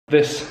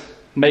This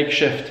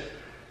makeshift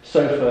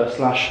sofa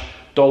slash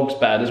dog's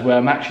bed is where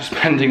I'm actually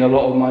spending a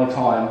lot of my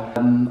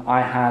time.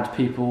 I had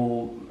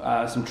people,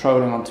 some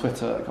trolling on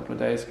Twitter a couple of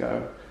days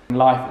ago. In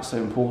life it's so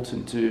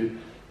important to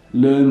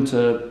learn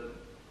to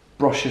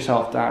brush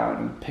yourself down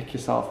and pick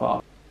yourself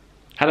up.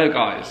 Hello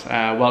guys,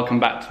 welcome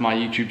back to my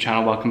YouTube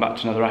channel, welcome back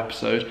to another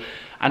episode.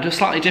 And to a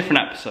slightly different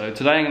episode.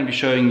 Today I'm going to be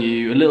showing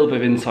you a little bit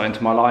of insight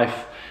into my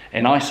life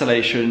in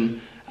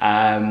isolation,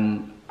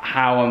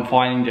 how I'm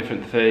finding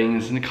different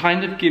things, and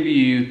kind of give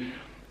you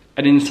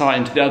an insight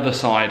into the other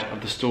side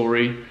of the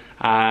story.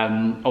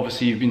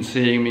 Obviously you've been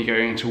seeing me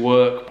going to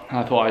work, and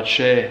I thought I'd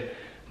share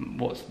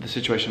what's the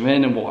situation I'm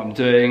in and what I'm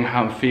doing,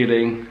 how I'm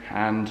feeling,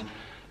 and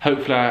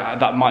hopefully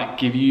that might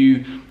give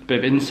you a bit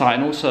of insight,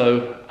 and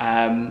also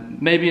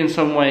maybe in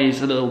some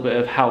ways a little bit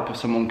of help if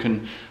someone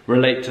can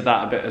relate to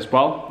that a bit as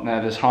well.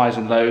 There's highs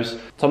and lows.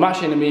 So I'm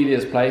actually in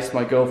Amelia's place,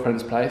 my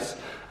girlfriend's place.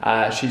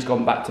 She's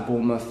gone back to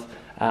Bournemouth.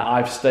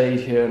 I've stayed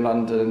here in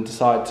London and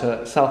decided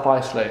to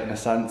self-isolate in a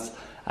sense,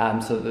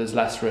 so that there's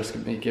less risk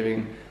of me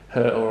giving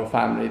her or her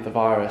family the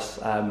virus.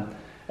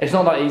 It's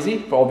not that easy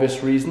for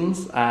obvious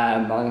reasons, and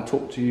I'm going to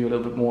talk to you a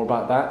little bit more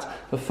about that.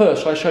 But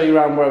first, shall I show you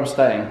around where I'm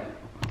staying?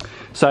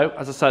 So,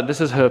 as I said,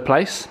 this is her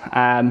place,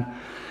 and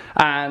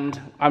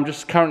I'm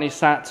just currently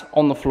sat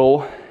on the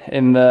floor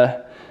in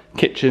the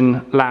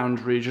kitchen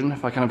lounge region.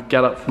 If I kind of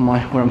get up from where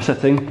I'm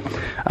sitting,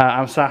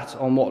 I'm sat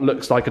on what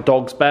looks like a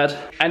dog's bed.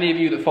 Any of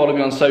you that follow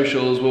me on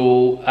socials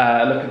will look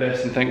at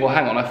this and think, well,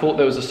 hang on, I thought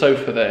there was a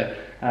sofa there.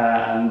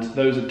 And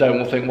those that don't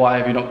will think, why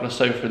have you not got a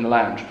sofa in the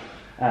lounge?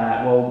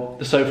 Well,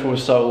 the sofa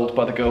was sold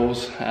by the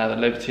girls that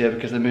lived here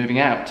because they're moving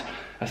out.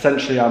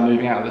 Essentially, I'm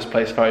moving out of this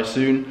place very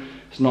soon.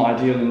 It's not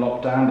ideal in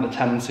lockdown, but the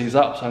tenancy's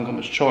up, so I haven't got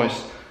much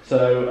choice.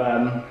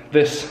 So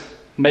this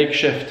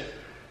makeshift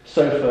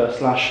sofa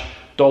slash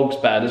dog's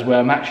bed is where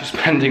I'm actually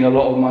spending a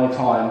lot of my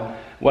time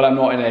when I'm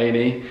not in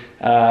A&E.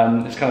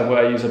 It's kind of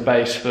where I use a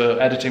base for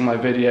editing my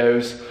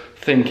videos,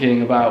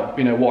 thinking about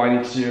what I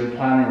need to do and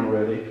planning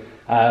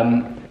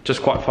really.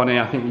 Just quite funny,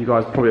 I think you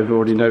guys probably have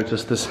already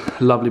noticed this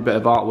lovely bit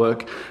of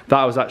artwork.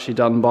 That was actually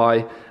done by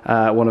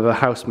one of her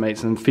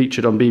housemates and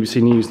featured on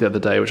BBC News the other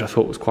day, which I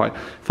thought was quite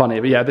funny.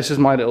 But yeah, this is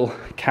my little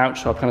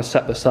couch, so I've kind of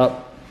set this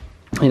up.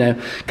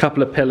 A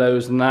couple of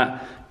pillows and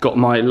that. Got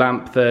my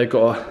lamp there,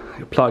 got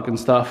a plug and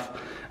stuff.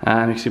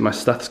 And you can see my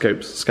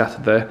stethoscopes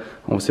scattered there.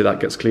 Obviously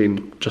that gets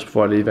cleaned just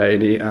before I leave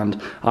A&E,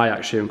 and I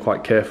actually am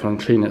quite careful and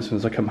clean it as soon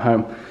as I come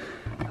home.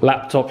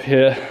 Laptop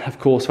here, of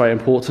course, very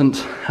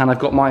important. And I've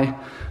got my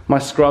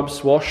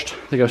scrubs washed.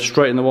 They go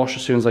straight in the wash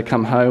as soon as I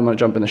come home. I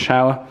jump in the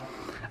shower.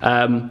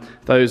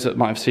 Those that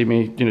might have seen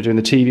me doing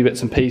the TV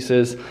bits and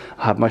pieces,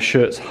 I have my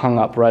shirts hung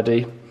up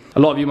ready. A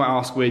lot of you might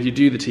ask, where do you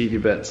do the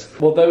TV bits?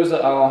 Well, those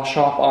that are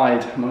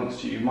sharp-eyed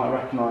amongst you might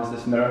recognise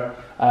this mirror.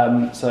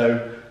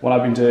 So what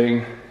I've been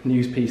doing,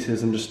 news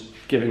pieces and just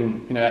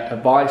giving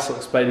advice or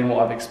explaining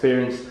what I've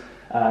experienced.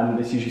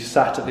 It's usually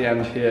sat at the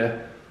end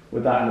here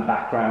with that in the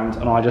background,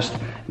 and I just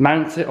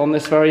mount it on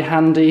this very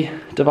handy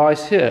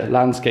device here,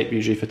 landscape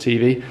usually for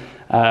TV,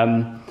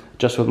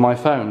 just with my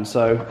phone.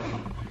 So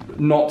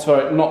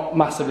not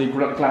massively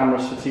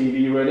glamorous for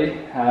TV really.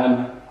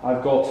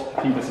 I've got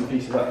a few bits and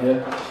pieces up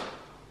here.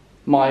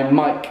 My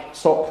mic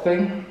sock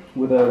thing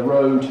with a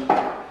Rode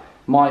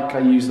mic, I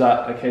use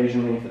that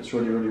occasionally if it's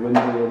really windy,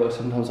 although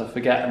sometimes I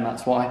forget, and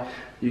that's why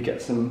you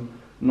get some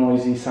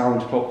noisy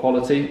sound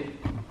quality.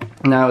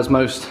 Now, as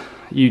most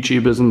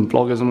YouTubers and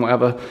vloggers and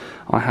whatever,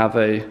 I have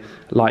a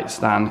light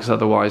stand because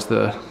otherwise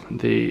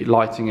the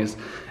lighting is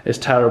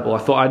terrible.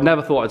 I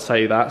never thought I'd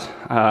say that.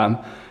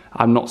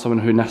 I'm not someone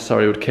who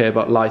necessarily would care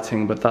about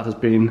lighting, but that has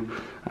been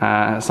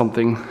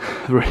something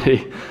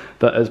really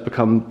that has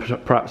become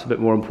perhaps a bit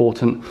more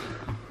important.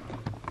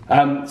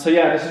 So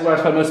yeah, this is where I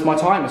spend most of my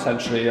time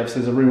essentially.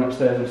 Obviously there's a room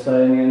upstairs I'm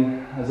staying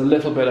in. There's a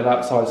little bit of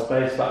outside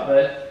space back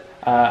there.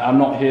 I'm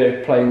not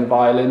here playing the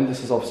violin.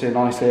 This is obviously a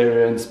nice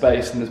area and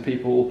space, and there's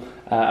people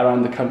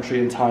around the country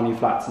in tiny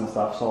flats and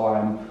stuff, so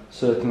I'm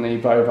certainly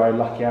very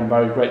lucky and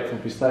very grateful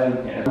to be staying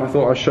here. I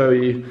thought I'd show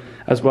you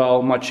as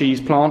well my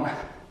cheese plant.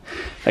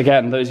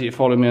 Again, those of you who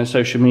follow me on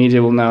social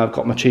media will know I've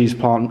got my cheese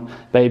plant,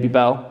 Baby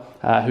Belle,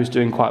 who's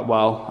doing quite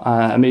well.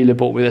 Amelia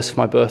bought me this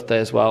for my birthday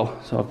as well,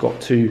 so I've got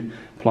 2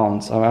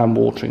 plants. I am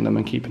watering them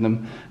and keeping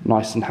them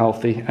nice and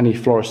healthy. Any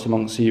florists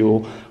amongst you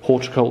or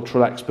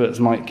horticultural experts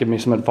might give me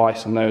some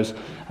advice on those,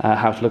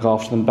 how to look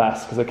after them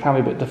best, because they can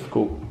be a bit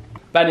difficult.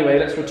 But anyway,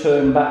 let's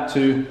return back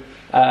to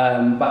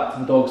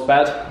the dog's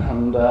bed,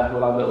 and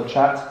we'll have a little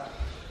chat.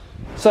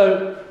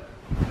 So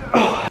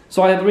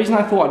the reason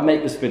I thought I'd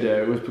make this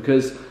video was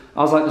because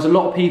I was like, there's a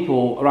lot of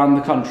people around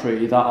the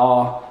country that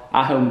are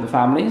at home with their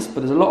families, but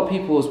there's a lot of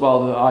people as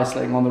well that are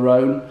isolating on their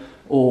own,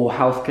 or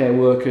healthcare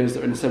workers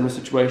that are in similar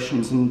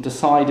situations and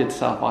decided to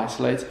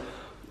self-isolate,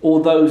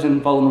 or those in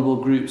vulnerable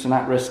groups and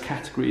at-risk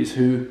categories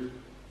who,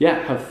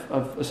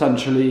 have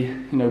essentially,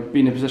 been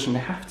in a position they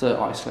have to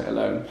isolate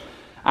alone.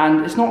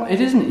 And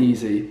it isn't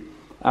easy.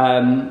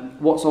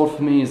 What's odd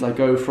for me is I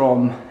go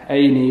from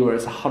A&E where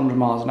it's 100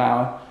 miles an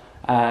hour,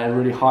 a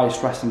really high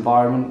stress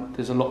environment.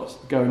 There's a lot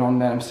going on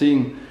there. I'm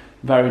seeing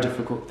very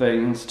difficult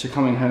things to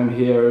coming home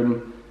here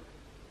and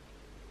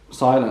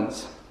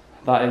silence.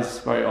 That is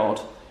very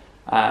odd.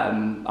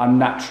 I'm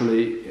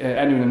naturally,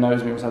 anyone who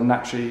knows me, I'm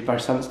naturally very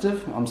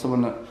sensitive. I'm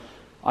someone that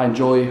I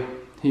enjoy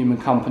human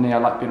company, I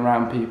like being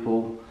around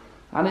people,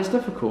 and it's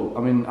difficult.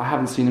 I mean, I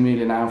haven't seen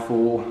Amelia now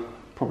for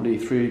probably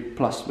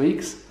 3+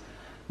 weeks,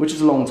 which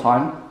is a long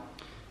time.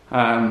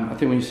 I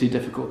think when you see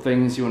difficult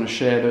things, you want to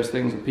share those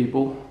things with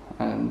people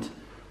and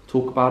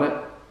talk about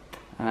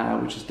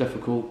it, which is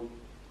difficult.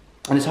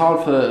 And it's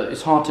hard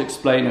to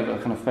explain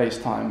over kind of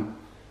FaceTime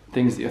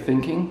things that you're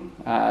thinking.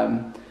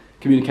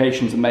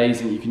 Communication's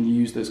amazing, you can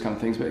use those kind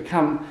of things, but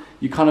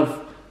you kind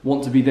of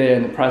want to be there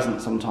in the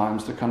present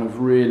sometimes to kind of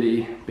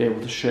really be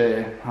able to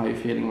share how you're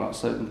feeling about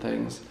certain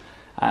things.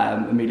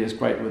 Amelia's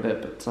great with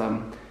it, but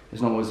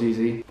it's not always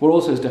easy. What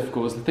also is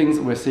difficult is the things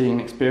that we're seeing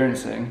and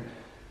experiencing.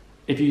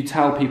 If you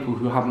tell people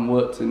who haven't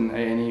worked in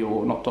A&E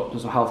or not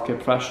doctors or healthcare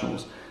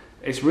professionals,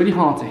 it's really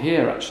hard to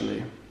hear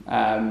actually.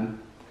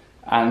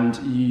 And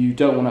you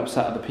don't want to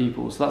upset other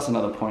people, so that's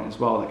another point as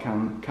well that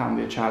can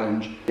be a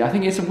challenge. I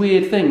think it's a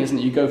weird thing, isn't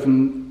it? You go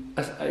from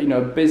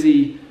a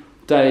busy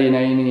day in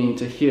A&E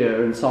to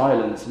here in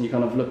silence, and you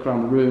kind of look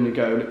around the room and you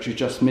go, literally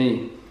just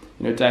me,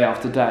 day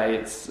after day.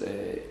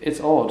 It's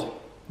odd,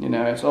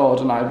 it's odd,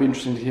 and I'd be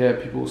interested to hear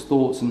people's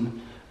thoughts and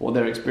what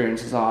their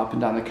experiences are up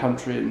and down the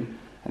country and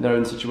their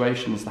own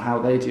situations, how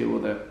they deal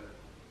with it.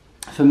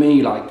 For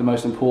me, like, the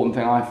most important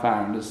thing I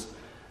found is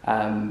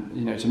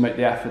to make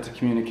the effort to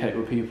communicate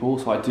with people.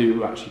 So I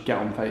do actually get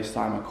on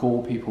FaceTime, I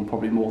call people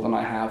probably more than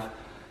I have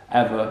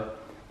ever,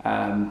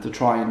 to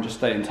try and just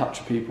stay in touch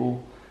with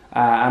people.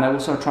 And I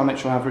also try and make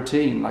sure I have a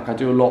routine. Like, I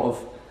do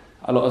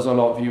as a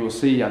lot of you will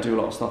see, I do a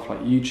lot of stuff like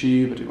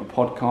YouTube, I do my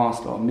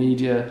podcast, a lot of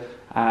media,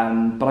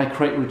 but I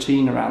create a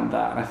routine around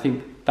that. And I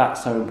think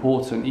that's so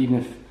important, even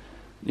if,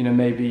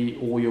 maybe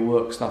all your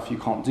work stuff you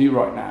can't do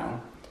right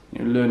now.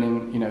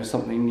 Learning,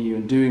 something new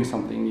and doing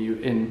something new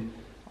in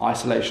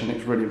isolation, I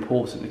think, is really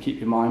important to keep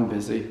your mind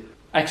busy.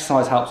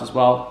 Exercise helps as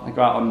well. I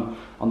go out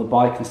on the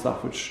bike and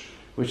stuff,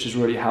 which is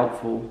really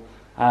helpful.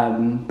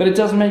 But it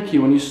does make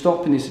you, when you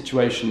stop in these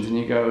situations and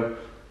you go,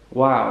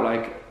 wow,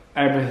 like,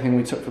 everything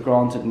we took for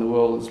granted in the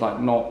world is like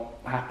not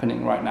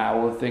happening right now.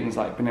 All the things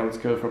like being able to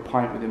go for a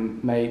pint with your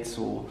mates,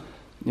 or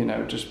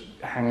just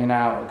hanging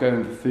out, or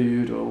going for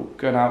food, or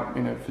going out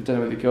for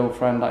dinner with your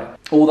girlfriend, like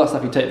all that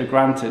stuff you take for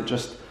granted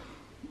just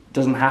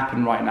doesn't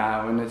happen right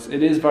now, and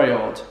it is very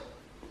odd.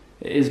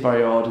 It is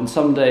very odd, and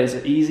some days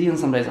are easy and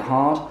some days are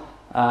hard.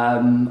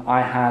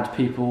 I had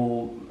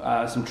people,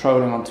 some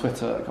trolling on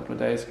Twitter a couple of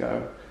days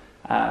ago,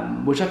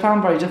 which I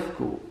found very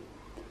difficult.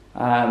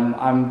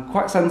 I'm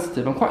quite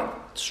sensitive, I'm quite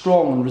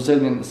strong and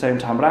resilient at the same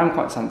time, but I'm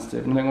quite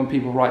sensitive, and I think when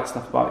people write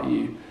stuff about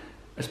you,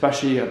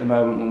 especially at the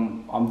moment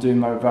when I'm doing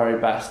my very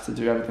best to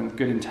do everything with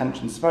good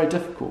intentions, it's very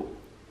difficult.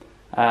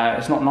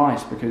 It's not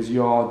nice, because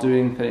you are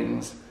doing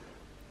things,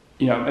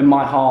 in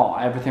my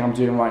heart, everything I'm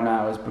doing right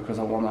now is because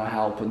I want to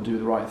help and do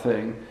the right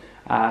thing.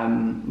 I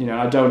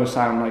don't want to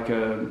sound like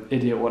an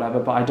idiot or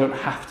whatever, but I don't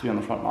have to be on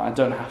the front line. I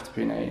don't have to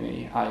be in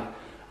A&E.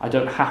 I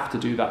don't have to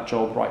do that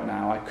job right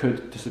now. I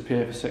could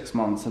disappear for 6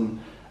 months and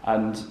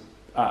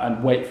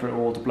wait for it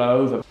all to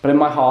blow over. But in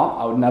my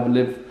heart, I would never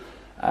live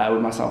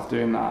with myself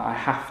doing that. I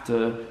have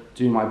to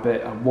do my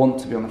bit. I want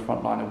to be on the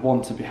front line. I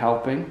want to be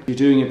helping. You're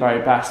doing your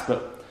very best,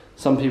 but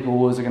some people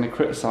always are going to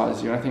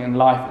criticise you. And I think in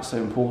life it's so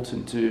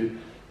important to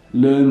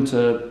learn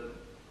to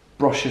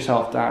brush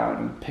yourself down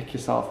and pick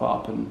yourself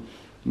up, and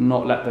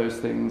not let those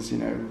things,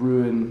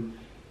 ruin,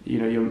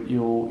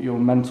 your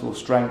mental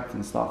strength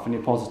and stuff, and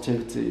your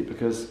positivity,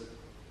 because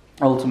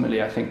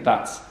ultimately I think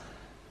that's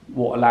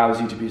what allows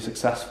you to be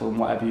successful in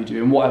whatever you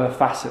do, and whatever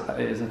facet that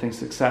is. I think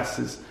success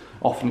is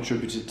often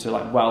attributed to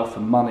like wealth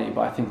and money,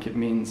 but I think it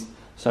means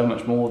so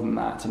much more than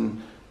that, and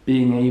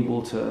being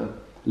able to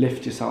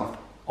lift yourself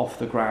off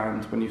the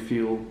ground when you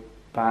feel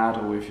bad,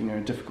 or if you're in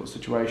a difficult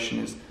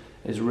situation,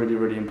 is really,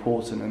 really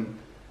important,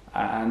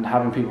 and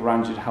having people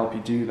around you to help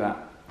you do that.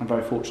 I'm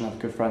very fortunate to have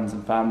good friends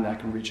and family I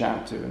can reach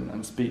out to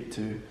and speak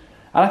to. And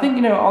I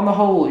think, on the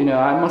whole,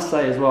 I must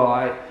say as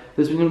well,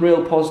 there's been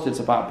real positives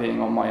about being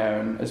on my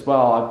own as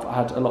well. I've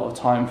had a lot of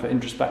time for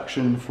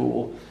introspection,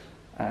 for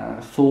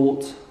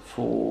thought,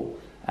 for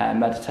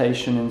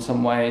meditation in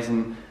some ways,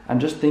 and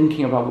just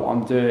thinking about what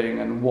I'm doing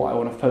and what I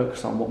want to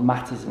focus on, what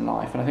matters in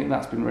life. And I think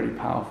that's been really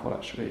powerful,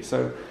 actually.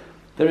 So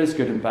there is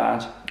good and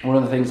bad. One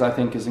of the things I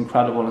think is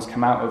incredible and has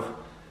come out of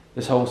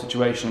this whole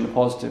situation, and the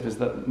positive, is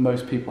that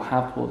most people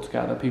have pulled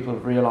together. People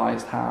have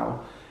realised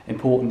how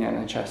important the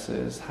NHS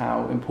is,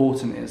 how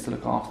important it is to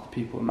look after the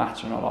people that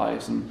matter in our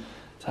lives and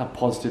to have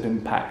positive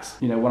impacts.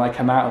 When I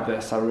come out of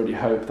this, I really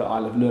hope that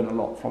I'll have learned a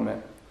lot from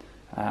it.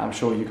 I'm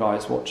sure you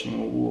guys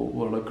watching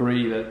will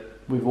agree that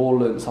we've all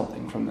learned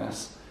something from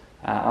this,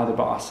 either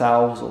about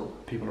ourselves or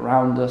people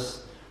around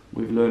us.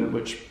 We've learned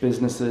which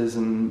businesses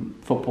and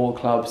football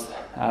clubs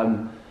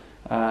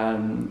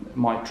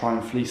might try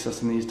and fleece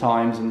us in these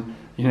times, and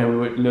we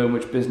learn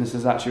which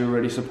businesses actually were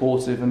really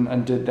supportive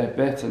and did their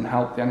bit and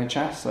helped the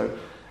NHS. So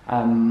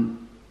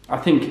I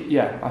think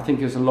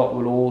there's a lot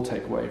we'll all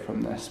take away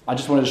from this. I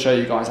just wanted to show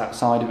you guys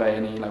outside of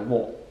A&E, like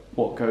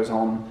what goes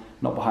on,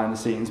 not behind the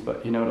scenes,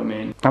 but you know what I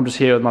mean. I'm just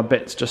here with my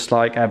bits just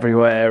like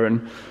everywhere,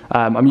 and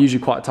I'm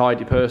usually quite a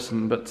tidy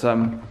person, but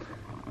some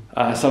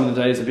of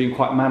the days have been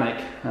quite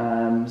manic,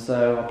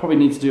 so I probably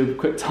need to do a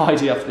quick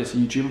tidy after this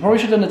YouTube. I probably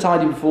should have done a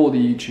tidy before the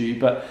YouTube,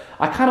 but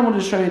I kind of wanted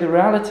to show you the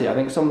reality. I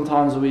think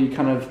sometimes we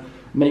kind of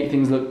make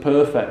things look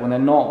perfect when they're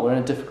not. We're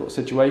in a difficult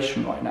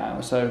situation right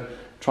now, so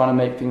trying to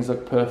make things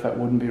look perfect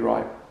wouldn't be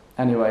right.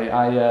 Anyway,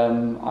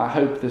 I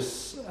hope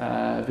this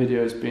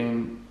video has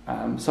been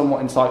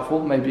somewhat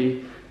insightful,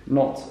 maybe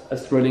not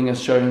as thrilling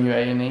as showing you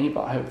A&E,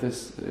 but I hope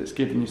this is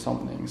giving you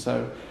something.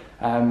 So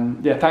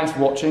yeah, thanks for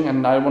watching,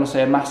 and I want to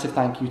say a massive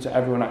thank you to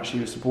everyone actually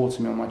who's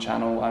supporting me on my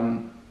channel.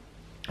 And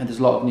there's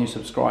a lot of new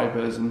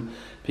subscribers and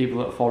people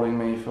that are following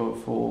me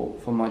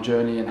for my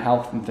journey in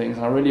health and things,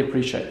 and I really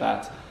appreciate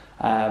that.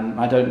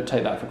 I don't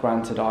take that for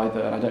granted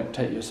either, and I don't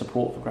take your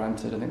support for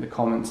granted. I think the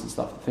comments and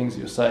stuff, the things that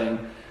you're saying,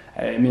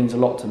 it means a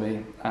lot to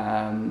me,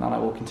 and I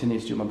will continue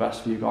to do my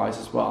best for you guys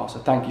as well. So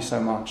thank you so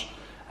much.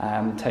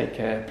 Take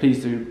care.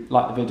 Please do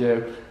like the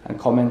video and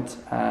comment.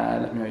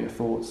 Let me know your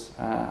thoughts.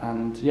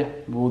 And yeah,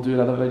 we'll do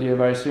another video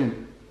very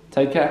soon.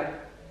 Take care.